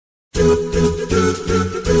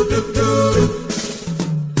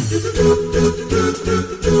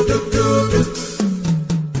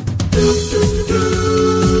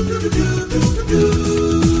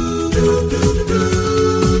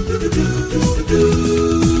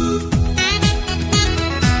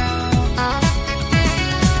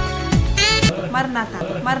Maranatha,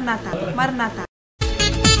 Maranatha, Maranatha.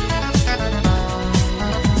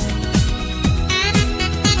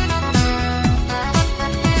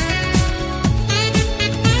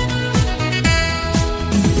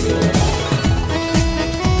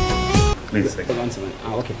 Please say.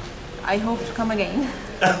 Okay. I hope to come again.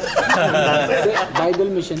 Bible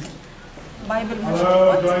mission. Bible mission.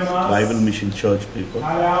 What? Bible Mission Church people.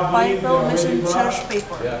 Bible mission church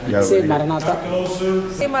people. Yeah, Say Maranatha.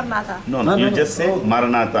 Say Maranatha. No, you just say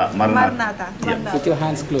Maranatha, Maranatha. Maranatha. Yeah. Put your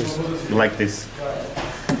hands close. Like this.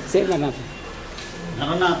 Say Maranatha.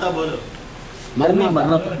 Maranatha bolo.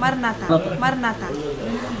 Maranatha. Maranatha. Maranatha.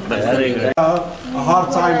 A hard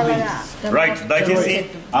time please. Right దయచేసి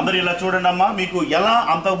అందరు ఇలా చూడండి అమ్మా మీకు ఎలా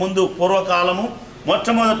అంతకుముందు పూర్వకాలము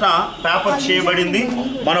మొట్టమొదట paper చేయబడింది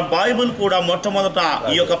మన బైబిల్ కూడా మొట్టమొదట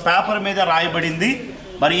ఈ యొక్క పేపర్ మీద రాయబడింది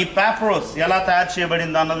మరి ఈ పేపరస్ ఎలా తయారు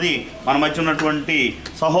చేయబడింది అన్నది మన మధ్య ఉన్నటువంటి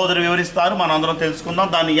సహోదరు వివరిస్తారు మనం అందరం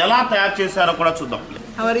తెలుసుకుందాం దాన్ని ఎలా తయారు చేశారో కూడా చూద్దాం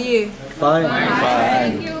How are you? Fine.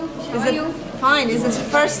 Thank you. Is it fine? Is this your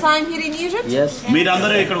first time here in Egypt? Yes.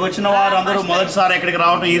 మీరందరూ ఇక్కడికి వచ్చిన వారు అందరూ మొదటిసారి ఇక్కడికి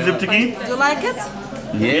రావడం ఈజిప్ట్ కి Do you like it?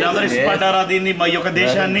 మీరందరూ ఇష్టపడ్డారా దీన్ని మా యొక్క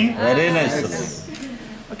దేశాన్ని Very nice.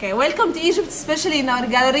 Okay, welcome to Egypt, especially in our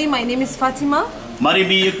gallery. My name is Fatima. మరి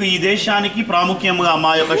మీ యొక్క ఈ దేశానికి ప్రాముఖ్యంగా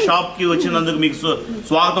మా యొక్క షాప్ కి వచ్చినందుకు మీకు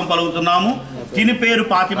స్వాగతం పలుకుతున్నాము దీని పేరు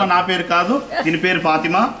ఫాతిమా నా పేరు కాదు దీని పేరు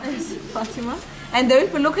Fatima Fatima. And there will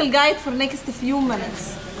be a local guide for next few minutes.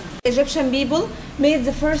 Egyptian people made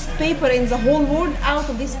the first paper in the whole world out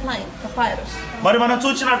of this plant, papyrus. మరి మనం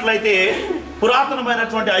చూసినట్లయితే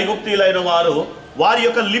పురాతనమైనటువంటి ఐగుప్తీయులైన వారు వారి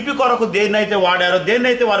యొక్క లిపి కొరకు దేన్నైతే వాడారో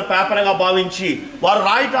దేన్నైతే వారు పేపర్గా భావించి వారు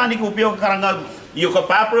రాయటానికి ఉపయోగకరంగా ఈ యొక్క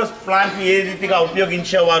పేపరస్ ప్లాంట్ ఏ రీతిగా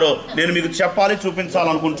ఉపయోగించేవారో నేను మీకు చెప్పాలి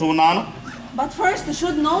చూపించాలనుకుంటున్నాను But first you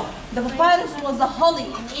should know the papyrus was a holy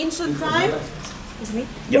in ancient time.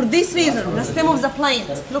 For this reason, the stem of the plant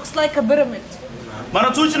looks like a pyramid.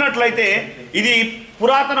 మనం చూసినట్లయితే ఇది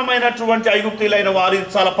పురాతనమైనటువంటి ఐగుప్తీయులైన వారు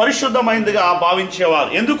చాలా పరిశుద్ధమైనదిగా భావించేవారు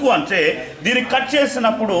ఎందుకు అంటే దీన్ని కట్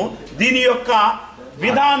చేసినప్పుడు దీని యొక్క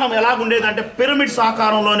విధానం ఎలాగుండేదంటే పిరమిడ్స్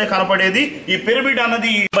ఆకారంలోనే కనపడేది ఈ పిరమిడ్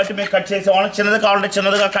అన్నది బట్టి మేము కట్ చేసేవాళ్ళం చిన్నది కావాలంటే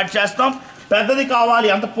చిన్నదిగా కట్ చేస్తాం పెద్దది కావాలి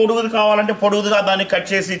అంత పొడుగుది కావాలంటే పొడుగుదిగా దాన్ని కట్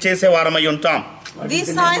చేసి చేసేవారమై ఉంటాం This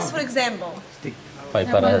size, for example.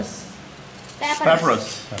 Papyrus. Papyrus.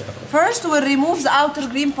 First we remove the outer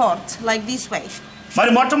green part like this way.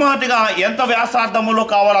 మరి మొట్టమొదటిగా ఎంత వ్యాసార్థములో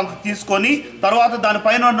కావాలో అంత తీసుకొని తర్వాత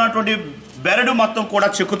దానిపైన ఉన్నటువంటి బెరడు మొత్తం కూడా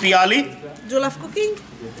చెక్కు తీయాలి Do you love cooking?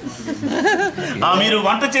 మీరు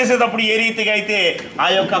వంట చేసేటప్పుడు ఏ రీతిగా అయితే ఆ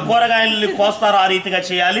యొక్క కూరగాయలను కోస్తారో ఆ రీతిగా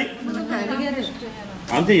చేయాలి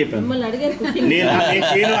అంతే చెప్పాను నేను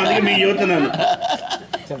అందుకే మీ యువతను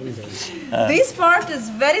This part is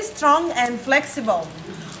very strong and flexible.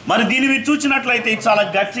 మరి దీన్ని మీరు చూసినట్లయితే చాలా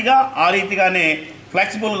గట్టిగా ఆ రీతిగానే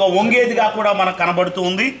ఫ్లెక్సిబుల్ గా వంగేదిగా కూడా మనకు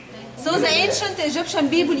కనబడుతుంది So the ancient Egyptian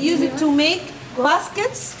people used it to make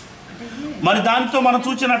baskets. మరి దాంతో మనం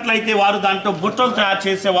చూసినట్లయితే వారు దాంట్లో బుట్టలు తయారు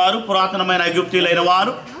చేసేవారు పురాతనమైన ఐగుప్తీయులైన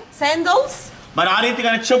వారు Sandals, మరి ఆ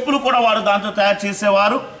రీతిగానే చెప్పులు కూడా వారు దాంతో తయారు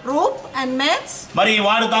చేసేవారు rope and mats, మరి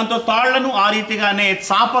వారు దాంతో తాళ్లను ఆ రీతిగానే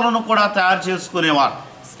చాపలను కూడా తయారు చేసుకునేవారు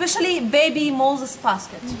especially baby Moses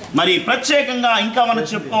basket. మరి ప్రత్యేకంగా ఇంకా మనం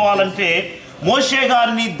చెప్పుకోవాలంటే మోషే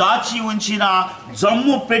గారిని దాచి ఉంచిన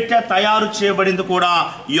జమ్ము పెట్టె తయారు చేయబడింది కూడా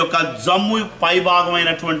ఈ యొక్క జమ్ము పై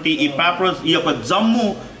భాగమైనటువంటి ఈ పేపర్స్ ఈ యొక్క జమ్ము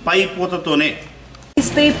పై పూతతోనే This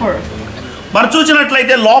paper. మరి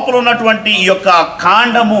చూసినట్లయితే లోపల ఉన్నటువంటి ఈ యొక్క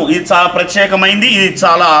కాండము ఇది చాలా ప్రత్యేకమైంది ఇది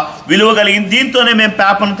చాలా విలువ కలిగింది దీంతోనే మేము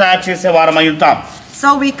పేపర్ను తయారు చేసే వారమై ఉంటాం So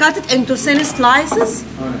we cut it into thin slices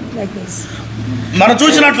like this. మనం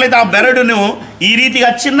చూసినట్లయితే ఆ బెరడును ఈ రీతిగా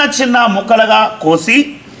చిన్న చిన్న ముక్కలుగా కోసి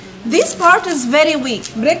This part is very weak,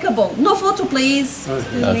 breakable. No photo, please.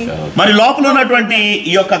 మరి లోపల ఉన్నటువంటి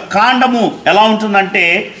ఈ యొక్క కాండము ఎలా ఉంటుందంటే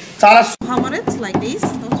చాలా Hammer it like this.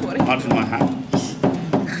 Don't worry.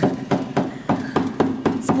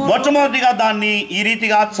 మొట్టమొదటిగా దాన్ని ఈ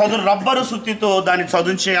రీతిగా రబ్బరు సుత్తితో దాన్ని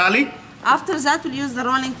చదును చేయాలి After that, we'll use the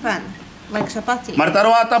rolling pin, like chapati. మరి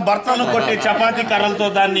తర్వాత బర్తను కొట్టే చపాతీ కర్రలతో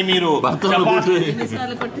దాన్ని మీరు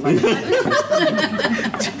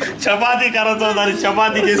చపాతీ కర్రతో దాన్ని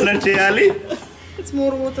చపాతీ చేసినట్టు చేయాలి It's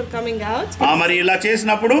more water coming out. మరి ఇలా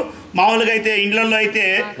చేసినప్పుడు మామూలుగా అయితే ఇండ్లలో అయితే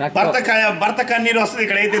భర్త కన్నీరు వస్తుంది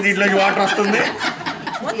ఇక్కడైతే దీంట్లో వాటర్ వస్తుంది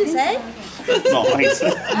What do you say? No,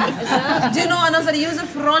 Do you know another user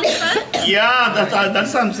for rolling pin? yeah, that's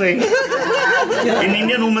what I'm saying. In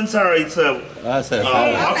Indian women, sir, it's what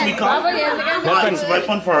we call it's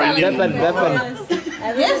weapon for Indian women. Weapon.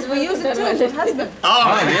 Yes, we use it too for husband. Oh,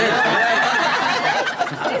 yeah.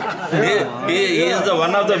 He is the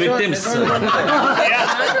one of the victims. Not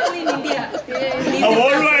only in India.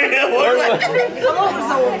 worldwide. All over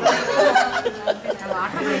the world.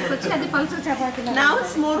 Now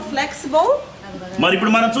it's more flexible. మరి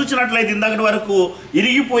ఇప్పుడు మనం చూసినట్లయితే ఇందాకటి వరకు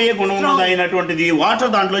ఇరిగిపోయే గుణం ఉన్నదైనటువంటిది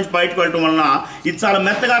water దాంట్లోంచి బయటకు వెళ్ళటం వలన ఇది చాలా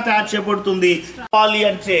మెత్తగా తయారు చేయబడుతుంది.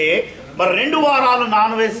 అంటే మరి 2 వారాలు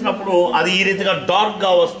నానవేసినప్పుడు అది ఈ రీతిగా డార్క్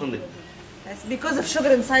గా వస్తుంది. Because of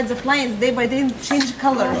sugar inside the plant, day by day change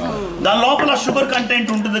color. దాని లోపల షుగర్ కంటెంట్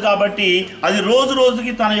ఉంటుంది కాబట్టి అది రోజు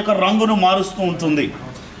రోజుకి తన యొక్క రంగును మారుస్తూ ఉంటుంది.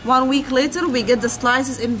 1 week later we get the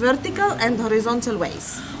slices in vertical and horizontal ways.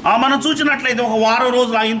 మనం చూసినట్లయితే ఒక వారం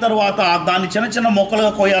రోజులు అయిన తర్వాత దాన్ని చిన్న చిన్న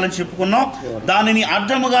మొక్కలుగా కోయాలని చెప్పుకున్నాం. దానిని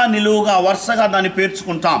అడ్డముగా నిలువుగా వరుసగా దాన్ని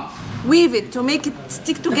పేర్చుకుంటాం. Weave it to make it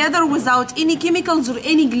stick together without any chemicals or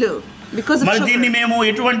any glue. Because of మరి sugar. దీన్ని మేము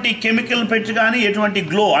ఎటువంటి కెమికల్ పెట్టి కానీ ఎటువంటి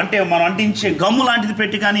గ్లో అంటే మనం అంటించే గమ్ము లాంటిది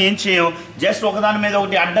పెట్టి కానీ ఏం చేయం. జస్ట్ ఒకదాని మీద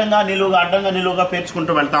ఒకటి అడ్డంగా నిలువుగా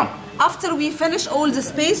పేర్చుకుంటూ వెళ్తాం. After we finish all the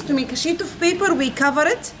space to make a sheet of paper, we cover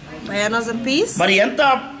it by another piece. మరి ఎంత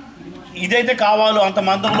ఇదైతే కావాలో అంత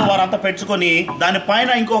మందంలో వారు అంతా పెట్టుకొని దానిపైన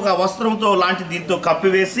ఇంకొక వస్త్రంతో లాంటి దీంతో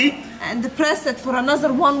కప్పివేసి And press it for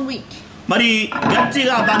another 1 week. మరి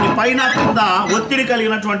గట్టిగా దాని పైన కింద ఒత్తిడి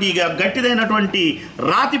కలిగినటువంటి గట్టిదైనటువంటి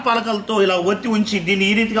రాతి పలకలతో ఇలా ఒత్తి ఉంచి దీన్ని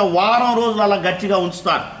ఈ రీతిగా వారం రోజులు అలా గట్టిగా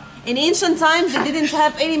ఉంచుతారు. In ancient times, they didn't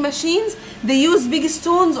have any machines. They used big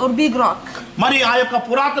stones or big rock. మరి ఆ యొక్క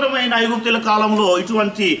పురాతనమైన ఐగుప్తుల కాలంలో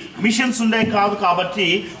ఇటువంటి మిషన్స్ ఉండే కాదు కాబట్టి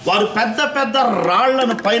వారు పెద్ద పెద్ద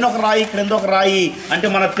రాళ్లను పైన ఒక రాయి క్రింద ఒక రాయి అంటే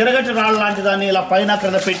మన తిరగటి రాళ్ళ లాంటి దాన్ని ఇలా పైన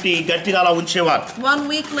క్రింద పెట్టి గట్టిగా అలా ఉంచేవారు. 1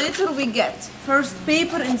 week later, we get first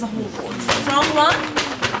paper in the whole world. Strong one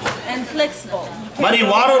and flexible. మరి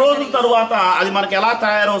వారం రోజుల తరువాత అది మనకి ఎలా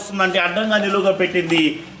తయారవుతుందంటే అడ్డంగా నిలువుగా పెట్టింది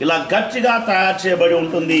ఇలా గట్టిగా తయారు చేయబడి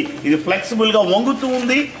ఉంటుంది. ఇది ఫ్లెక్సిబుల్ గా వంగుతూ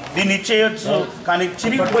ఉంది. దీన్ని ఇచ్చేయచ్చు కానీ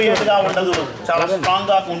చిరిగిపోయేదిగా ఉండదు. చాలా స్ట్రాంగ్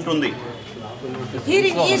గా ఉంటుంది. Here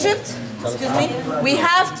in Egypt, excuse me, we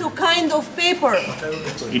have 2 kinds of paper.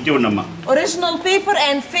 ఇటు ఉండమ్మా. Original paper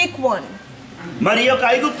and fake one. మరి యొక్క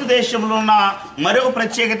ఐగుప్తు దేశంలో ఉన్న మరొక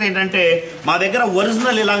ప్రత్యేకత ఏంటంటే మా దగ్గర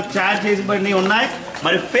ఒరిజినల్ ఇలా తయారు చేసిబడి ఉన్నాయి.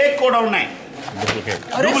 మరి ఫేక్ కూడా ఉన్నాయి.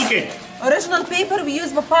 Duplicate. Original paper we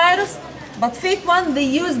use papyrus, but fake one they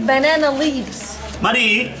use banana leaves. మరి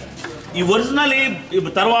ఈ ఒరిజినల్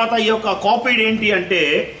తర్వాత ఈ యొక్క కాపీడ్ ఏంటి అంటే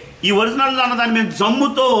ఈ ఒరిజినల్ అన్న దాన్ని మేము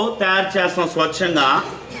జమ్ముతో తయారు చేస్తాం స్వచ్ఛంగా.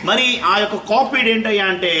 మరి ఆ యొక్క కాపీడ్ ఏంటయ్యా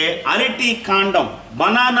అంటే అరటి కాండం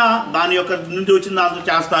బనానా దాని యొక్క నుండి వచ్చిన దాంతో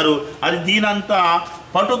చేస్తారు. అది దీనంతా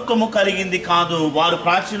పటుత్వము కలిగింది కాదు. వారు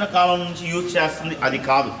ప్రాచీన కాలం నుంచి యూజ్ చేస్తుంది అది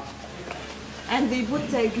కాదు. And they put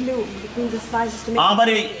glue between the slices to make.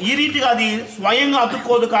 మరి ఈ రీతిగా అది స్వయంగా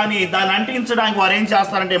అతుక్కోదు కానీ దాన్ని అంటించడానికి వారు ఏం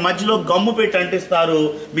చేస్తారంటే మధ్యలో గమ్ము పెట్టి అంటిస్తారు.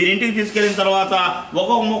 మీరు ఇంటికి తీసుకెళ్ళిన తర్వాత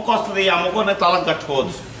ఒక్కొక్క మొక్క వస్తుంది. ఆ మొక్కని తలకు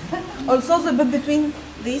కట్టుకోవచ్చు. Also the bit between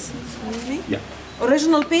these, excuse me. Yeah.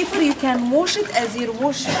 Original paper you can wash it as you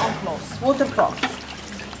wash on clothes, waterproof.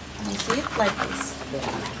 You see it like this.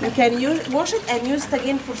 You can wash it and use it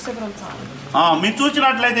again for several times. మీరు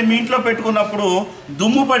చూసినట్లయితే మీ ఇంట్లో పెట్టుకున్నప్పుడు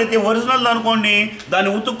దుమ్ము పడితే original అనుకోండి దాన్ని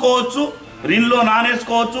ఉతుక్కోవచ్చు. రిన్లో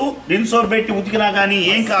నానేసుకోవచ్చు. Rin soap పెట్టి ఉతికినా కానీ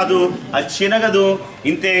ఏం కాదు. అది చినగదు.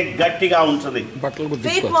 ఇంతే గట్టిగా ఉంటుంది.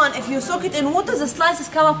 Fake one, if you soak it in water, the slices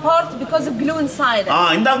come apart because of glue inside it.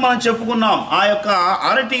 ఇందాక మనం చెప్పుకున్నాం ఆ యొక్క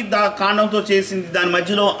అరటి కాండంతో చేసింది దాని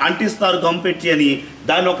మధ్యలో అంటిస్తారు గమ్ పెట్టి అని.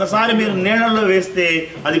 దాన్ని ఒకసారి మీరు నీళ్ళల్లో వేస్తే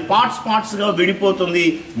అది పార్ట్స్ గా విడిపోతుంది.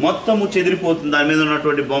 మొత్తము చెదిరిపోతుంది దాని మీద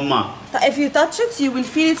ఉన్నటువంటి బొమ్మ. If you touch it, you will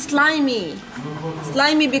feel it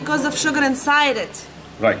slimy because of sugar inside it.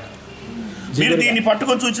 Right. మీరు దీన్ని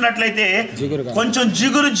పట్టుకొని చూసినట్లయితే కొంచెం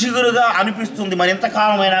జిగురుగా అనిపిస్తుంది మరి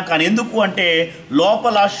ఎంతకాలమైనా కానీ. ఎందుకు అంటే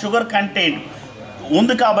లోపల షుగర్ కంటెంట్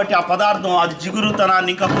ఉంది కాబట్టి ఆ పదార్థం అది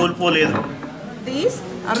జిగురుతనాన్ని ఇంకా కోల్పోలేదు. These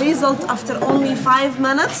are result after only 5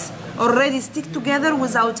 minutes already stick together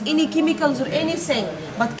without any chemicals or anything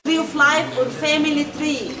but tree of life or family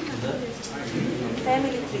tree.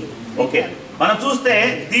 Okay మనం చూస్తే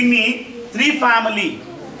దీన్ని 3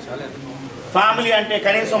 ఫ్యామిలీ అంటే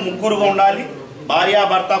కనీసం 3గా ఉండాలి. భార్య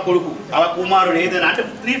భర్త కొడుకు అలా కుమారుడు ఏదైనా అంటే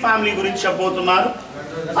 3 ఫ్యామిలీ గురించి చెప్పబోతున్నారు.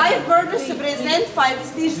 5 birds represent 5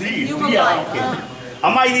 stages of human life.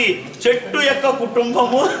 అమ్మా ఇది చెట్టు యొక్క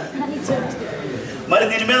కుటుంబము. మరి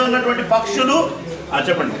దీని మీద ఉన్నటువంటి పక్షులు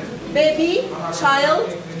చెప్పండి. Baby, child,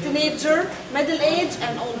 teenager, middle age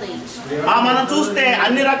and old age. మనం చూస్తే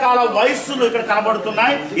అన్ని రకాల వయస్సులు ఇక్కడ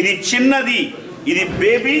కనబడుతున్నాయి. ఇది చిన్నది, ఇది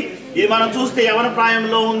బేబీ, ఇది మనం చూస్తే యవన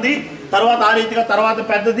ప్రాయంలో ఉంది. తర్వాత ఆ రీతిగా తర్వాత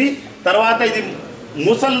పెద్దది, తర్వాత ఇది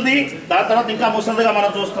ముసలిది, దాని తర్వాత ఇంకా ముసలిదిగా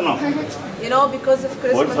మనం చూస్తున్నాం. You know because of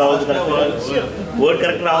Christmas. Word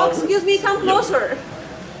correct now. Excuse me, come closer.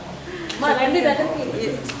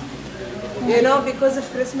 You know, because of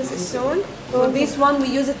Christmas is soon. For this one, we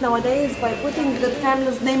use it nowadays by putting the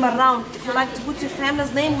family's name around. If you like to put your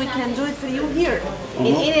family's name, we can do it for you here.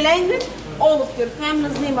 In any language, all of your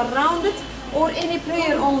family's name around it, or any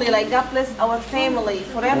prayer only, like God bless our family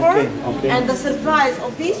forever. Okay. And the surprise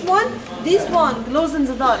of this one glows in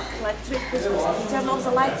the dark, like tree of Christmas. If you turn off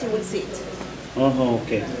the lights, you will see it.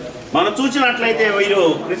 Okay, మనం చూసినట్లయితే వీరు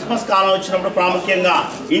Christmas కాలం వచ్చినప్పుడు ప్రాముఖ్యంగా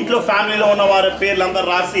ఇంట్లో ఫ్యామిలీలో ఉన్న వారి పేర్లందరూ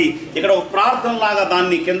రాసి ఇక్కడ ఒక ప్రార్థన లాగా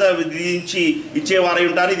దాన్ని కింద విధించి ఇచ్చేవారై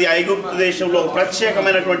ఉంటారు. ఇది ఐగుప్తు దేశంలో ఒక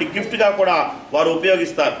ప్రత్యేకమైనటువంటి గిఫ్ట్ గా కూడా వారు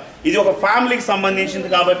ఉపయోగిస్తారు. ఇది ఒక ఫ్యామిలీకి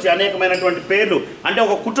సంబంధించింది కాబట్టి అనేకమైనటువంటి పేర్లు, అంటే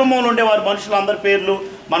ఒక కుటుంబంలో ఉండే వారి మనుషులందరి పేర్లు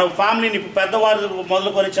మన ఫ్యామిలీని పెద్దవారు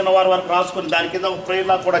మొదలుకొని చిన్నవారి వరకు రాసుకొని దాని కింద ఒక ప్రేయర్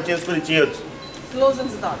లాగా కూడా చేసుకుని చేయొచ్చు. Glows in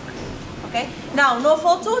the dark. Okay. Now, no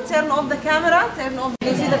photo. Turn off the camera. Turn off.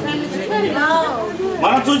 You see the family tree? No.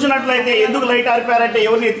 మనం చూసినట్లయితే ఎందుకు లైట్ ఆరిపారంటే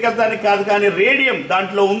ఎవరిని ఎత్తికెళ్తానికి కాదు, కానీ రేడియం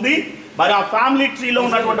దాంట్లో ఉంది. మరి ఆ ఫ్యామిలీ ట్రీలో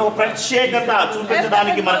ఉన్నటువంటి ఒక ప్రత్యేకత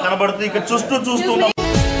చూపించడానికి మనకు కనబడుతుంది. ఇక్కడ చూస్తూ